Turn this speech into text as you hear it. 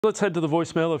Let's head to the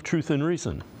voicemail of Truth and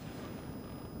Reason.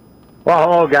 Well,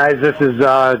 hello, guys. This is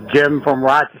Jim from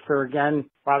Rochester again,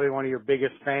 probably one of your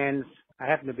biggest fans. I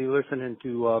happen to be listening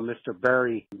to Mr.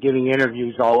 Berry giving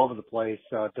interviews all over the place,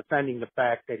 defending the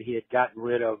fact that he had gotten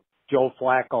rid of Joe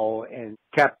Flacco and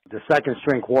kept the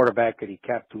second-string quarterback that he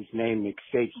kept, whose name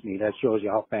escapes me. That shows you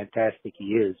how fantastic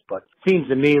he is. But it seems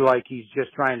to me like he's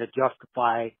just trying to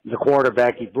justify the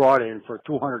quarterback he brought in for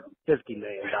 $250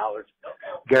 million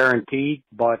guaranteed.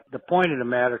 But the point of the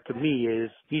matter to me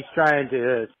is he's trying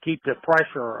to keep the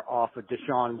pressure off of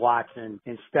Deshaun Watson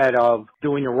instead of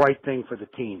doing the right thing for the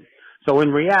team. So in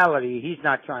reality, he's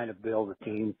not trying to build a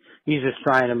team. He's just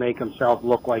trying to make himself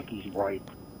look like he's right.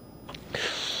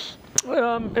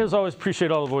 As always, appreciate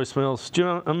all the voicemails. Jim,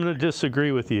 I'm going to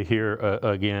disagree with you here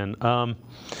again.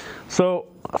 So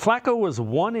Flacco was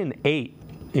 1-8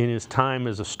 in his time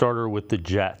as a starter with the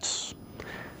Jets.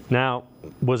 Now,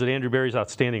 was it Andrew Berry's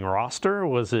outstanding roster?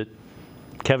 Was it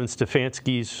Kevin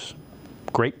Stefanski's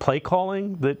great play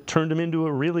calling that turned him into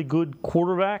a really good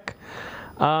quarterback?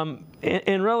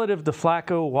 And relative to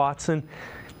Flacco, Watson,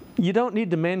 you don't need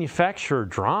to manufacture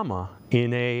drama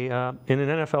in an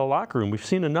NFL locker room. We've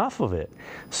seen enough of it.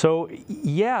 So,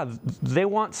 yeah, they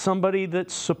want somebody that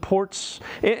supports.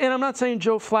 And I'm not saying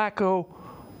Joe Flacco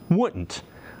wouldn't,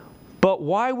 but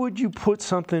why would you put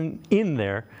something in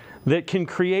there that can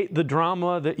create the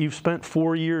drama that you've spent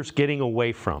 4 years getting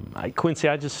away from? Quincy,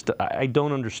 I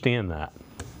don't understand that.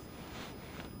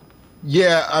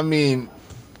 Yeah, I mean,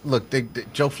 look,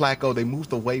 Joe Flacco, they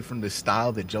moved away from the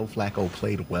style that Joe Flacco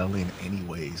played well in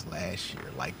anyways last year.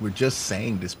 Like, we're just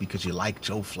saying this because you like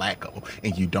Joe Flacco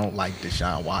and you don't like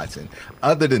Deshaun Watson.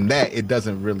 Other than that, it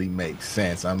doesn't really make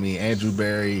sense. I mean, Andrew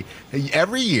Berry,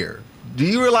 every year, do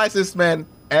you realize this, man?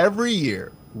 Every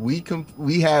year, we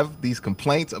have these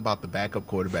complaints about the backup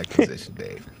quarterback position,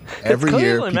 Dave. Every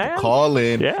year, people call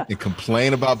in and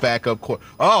complain about backup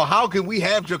quarterback. Oh, how can we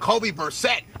have Jacoby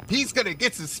Brissett? He's going to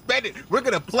get suspended. We're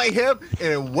going to play him.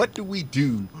 And what do we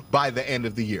do by the end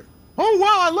of the year? Oh,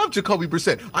 wow, I love Jacoby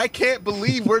Brissett. I can't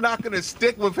believe we're not going to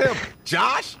stick with him.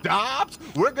 Josh Dobbs?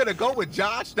 We're going to go with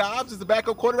Josh Dobbs as the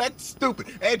backup quarterback? Stupid.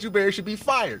 Andrew Berry should be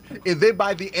fired. And then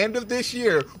by the end of this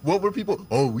year, what were people?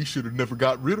 Oh, we should have never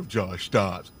got rid of Josh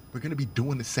Dobbs. We're going to be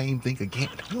doing the same thing again,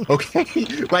 okay?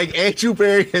 Like, Andrew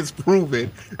Berry has proven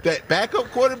that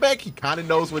backup quarterback, he kind of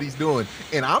knows what he's doing.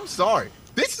 And I'm sorry,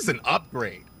 this is an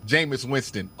upgrade. Jameis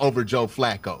Winston over Joe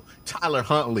Flacco, Tyler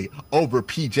Huntley over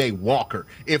P.J. Walker.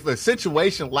 If a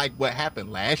situation like what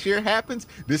happened last year happens,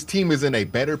 this team is in a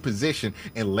better position.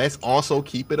 And let's also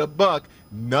keep it a buck.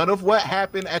 None of what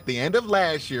happened at the end of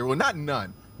last year, well, not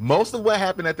none. Most of what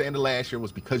happened at the end of last year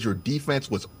was because your defense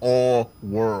was all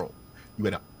world. You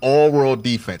had an all-world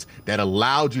defense that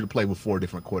allowed you to play with 4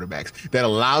 different quarterbacks, that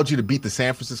allowed you to beat the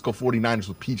San Francisco 49ers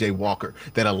with P.J. Walker,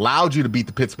 that allowed you to beat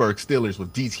the Pittsburgh Steelers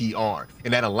with DTR,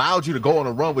 and that allowed you to go on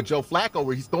a run with Joe Flacco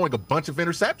where he's throwing a bunch of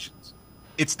interceptions.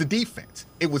 It's the defense.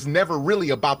 It was never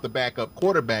really about the backup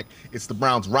quarterback. It's the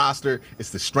Browns roster. It's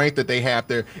the strength that they have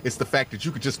there. It's the fact that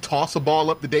you could just toss a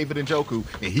ball up to David Njoku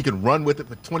and he can run with it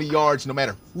for 20 yards no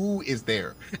matter who is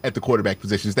there at the quarterback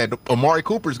position. It's that Amari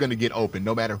Cooper is going to get open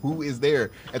no matter who is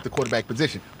there at the quarterback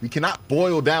position. We cannot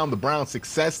boil down the Browns'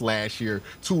 success last year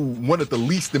to one of the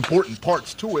least important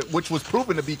parts to it, which was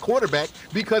proven to be quarterback,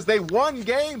 because they won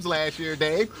games last year,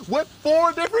 Dave, with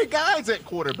 4 different guys at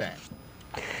quarterback.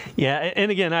 Yeah, and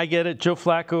again, I get it. Joe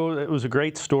Flacco, it was a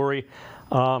great story.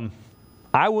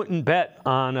 I wouldn't bet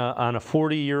on a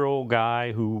 40-year-old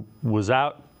guy who was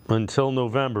out until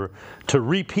November to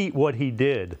repeat what he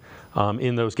did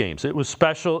in those games. It was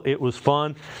special. It was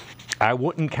fun. I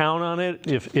wouldn't count on it.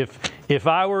 If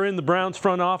I were in the Browns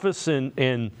front office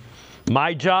and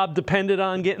my job depended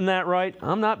on getting that right,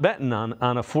 I'm not betting on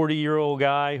a 40-year-old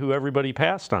guy who everybody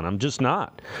passed on. I'm just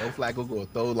not. Joe Flacco will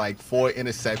throw like 4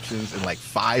 interceptions in like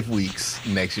 5 weeks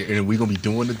next year, and we're going to be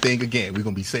doing the thing again. We're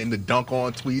going to be sending the dunk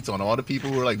on tweets on all the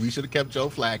people who are like, we should have kept Joe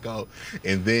Flacco.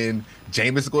 And then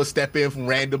Jameis is going to step in from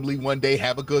randomly one day,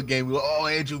 have a good game. We'll, oh,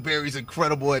 Andrew Berry's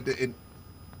incredible at the.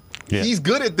 He's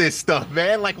good at this stuff,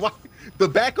 man. Like, why? The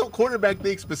backup quarterback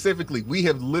thing specifically, we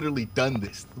have literally done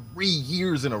this 3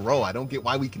 years in a row. I don't get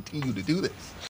why we continue to do this.